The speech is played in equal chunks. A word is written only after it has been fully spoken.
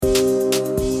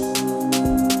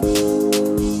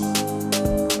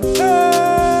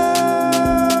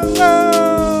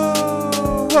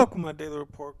my daily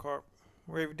report card,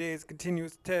 where every day is a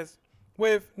continuous test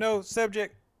with no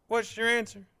subject. What's your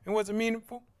answer? And was it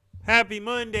meaningful? Happy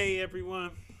Monday,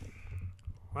 everyone.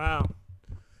 Wow.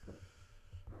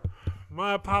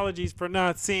 My apologies for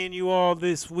not seeing you all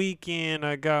this weekend.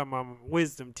 I got my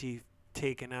wisdom teeth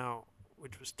taken out,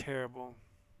 which was terrible.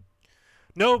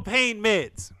 No pain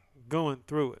meds. Going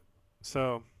through it.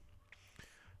 So,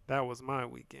 that was my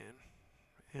weekend.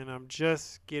 And I'm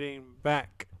just getting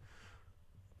back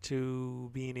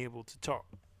to being able to talk.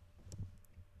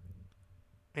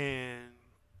 And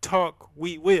talk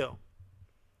we will.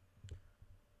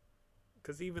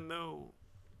 Because even though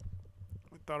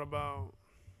we thought about,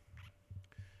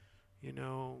 you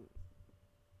know,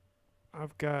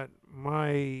 I've got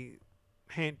my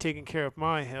hand taking care of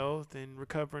my health and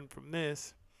recovering from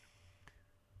this,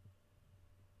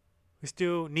 we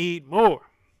still need more.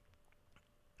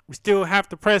 We still have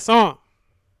to press on.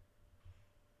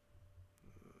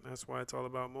 That's why it's all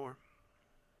about more.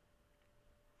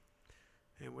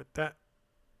 And with that,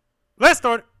 let's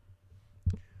start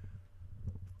it.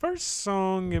 First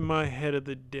song in my head of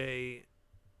the day,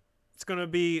 it's going to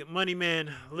be Money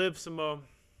Man, Live Some More.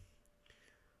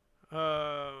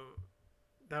 That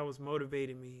was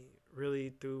motivating me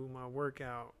really through my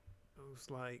workout. It was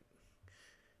like,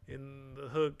 and the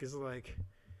hook is like,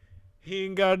 he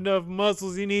ain't got enough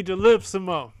muscles, he need to lift some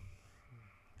more.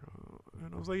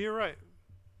 And I was like, you're right.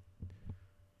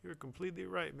 You're completely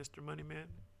right, Mr. Moneyman.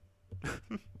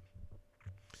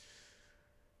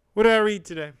 What did I read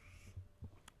today?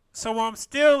 So I'm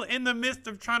still in the midst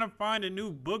of trying to find a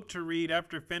new book to read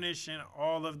after finishing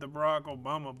all of the Barack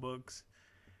Obama books.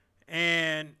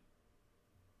 And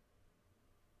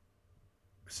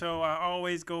so I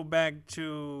always go back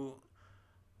to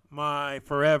my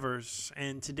forevers.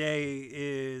 And today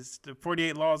is The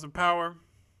 48 Laws of Power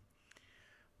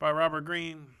by Robert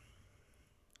Greene.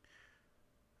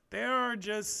 There are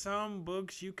just some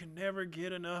books you can never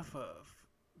get enough of.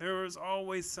 There is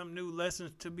always some new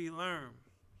lessons to be learned.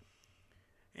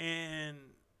 And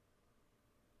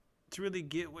to really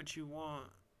get what you want,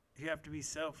 you have to be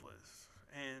selfless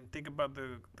and think about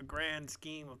the grand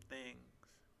scheme of things.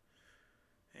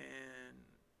 And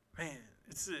man,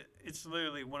 it's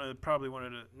literally one of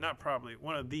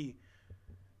the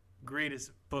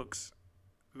greatest books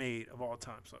made of all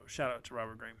time. So shout out to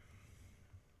Robert Greene.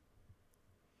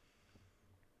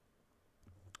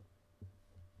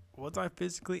 Was I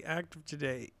physically active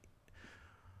today?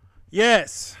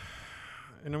 Yes.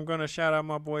 And I'm going to shout out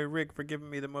my boy Rick for giving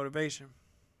me the motivation.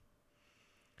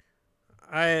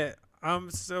 I'm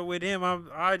so with him,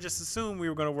 I just assumed we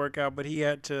were going to work out, but he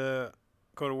had to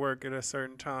go to work at a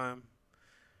certain time.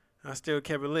 I still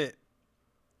kept it lit.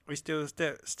 We still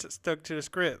stuck to the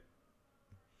script.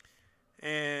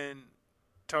 And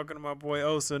talking to my boy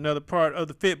Osa, another part of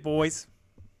the Fit Boys,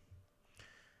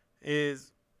 is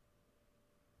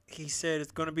he said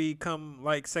it's going to become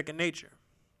like second nature.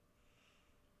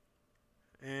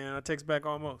 And I text back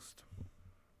almost.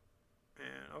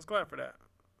 And I was glad for that.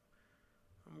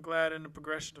 I'm glad in the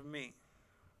progression of me.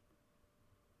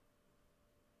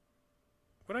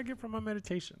 What I get from my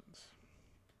meditations?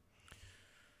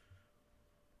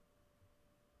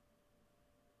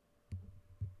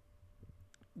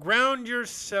 Ground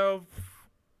yourself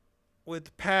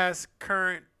with past,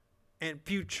 current, and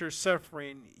future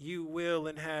suffering you will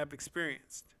and have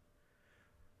experienced.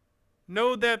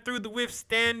 Know that through the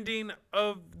withstanding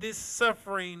of this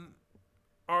suffering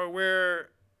are where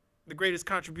the greatest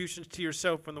contributions to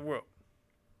yourself and the world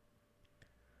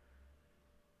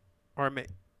are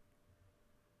made.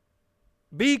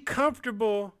 Be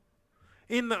comfortable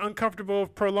in the uncomfortable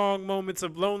prolonged moments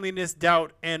of loneliness,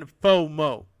 doubt, and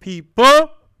FOMO.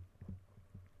 People,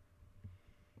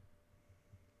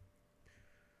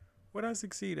 what I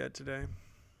succeed at today?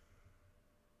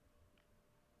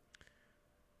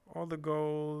 All the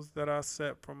goals that I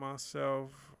set for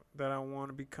myself that I want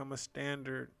to become a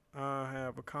standard, I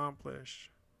have accomplished.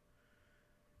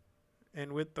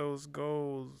 And with those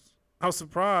goals, I was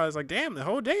surprised, like, damn, the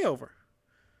whole day over.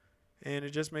 And it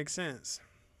just makes sense.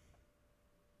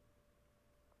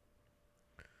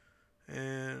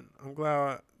 And I'm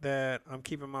glad that I'm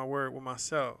keeping my word with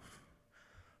myself.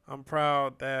 I'm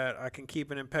proud that I can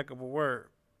keep an impeccable word.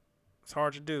 It's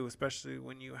hard to do, especially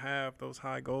when you have those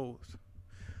high goals.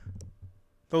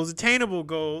 Those attainable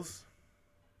goals,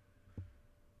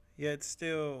 yet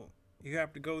still you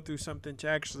have to go through something to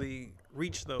actually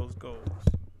reach those goals.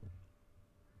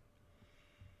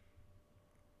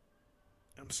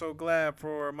 I'm so glad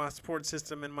for my support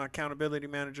system and my accountability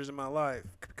managers in my life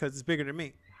because it's bigger than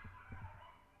me.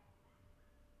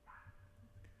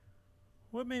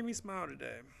 What made me smile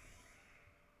today?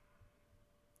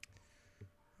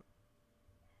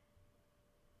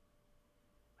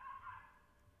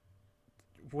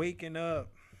 waking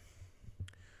up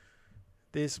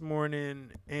this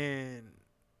morning and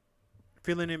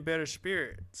feeling in better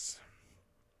spirits,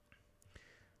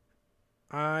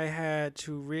 I had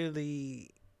to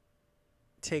really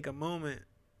take a moment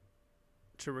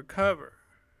to recover.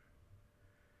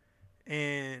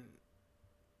 And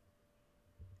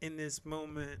in this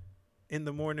moment, in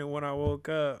the morning when I woke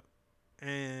up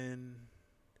and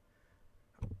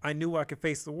I knew I could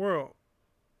face the world,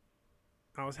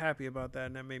 I was happy about that,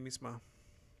 and that made me smile.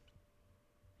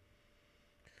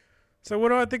 So what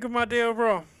do I think of my day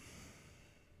overall?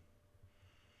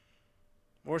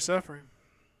 More suffering.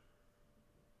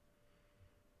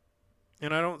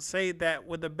 And I don't say that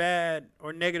with a bad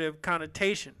or negative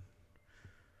connotation.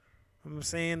 I'm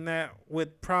saying that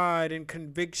with pride and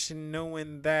conviction,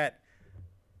 knowing that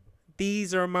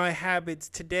these are my habits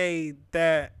today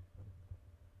that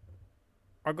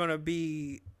are going to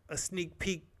be a sneak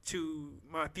peek to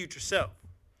my future self.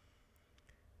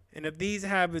 And if these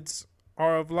habits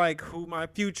are of like who my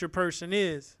future person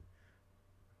is,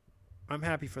 I'm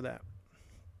happy for that.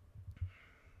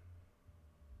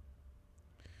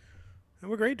 And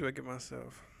what grade do I give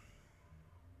myself?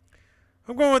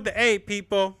 I'm going with the A,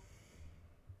 people.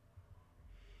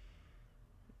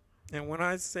 And when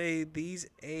I say these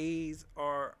A's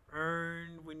are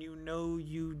earned when you know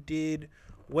you did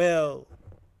well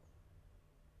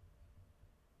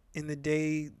in the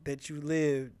day that you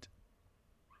lived,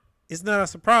 it's not a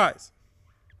surprise.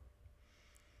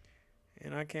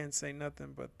 And I can't say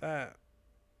nothing but that.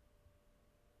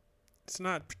 It's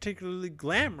not particularly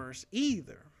glamorous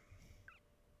either.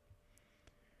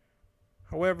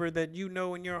 However, that you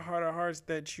know in your heart of hearts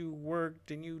that you worked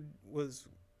and you was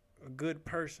a good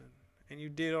person and you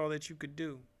did all that you could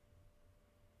do.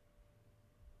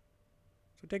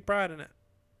 So take pride in that.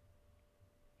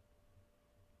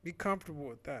 Be comfortable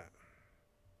with that.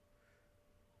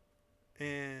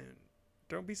 And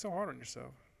don't be so hard on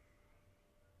yourself.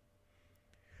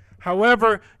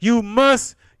 However, you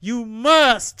must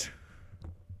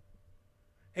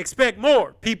expect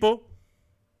more, people.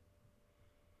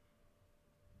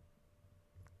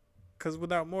 Because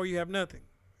without more, you have nothing.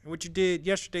 And what you did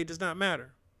yesterday does not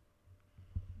matter.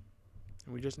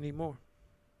 And we just need more.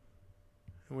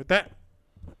 And with that,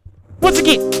 once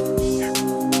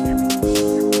again,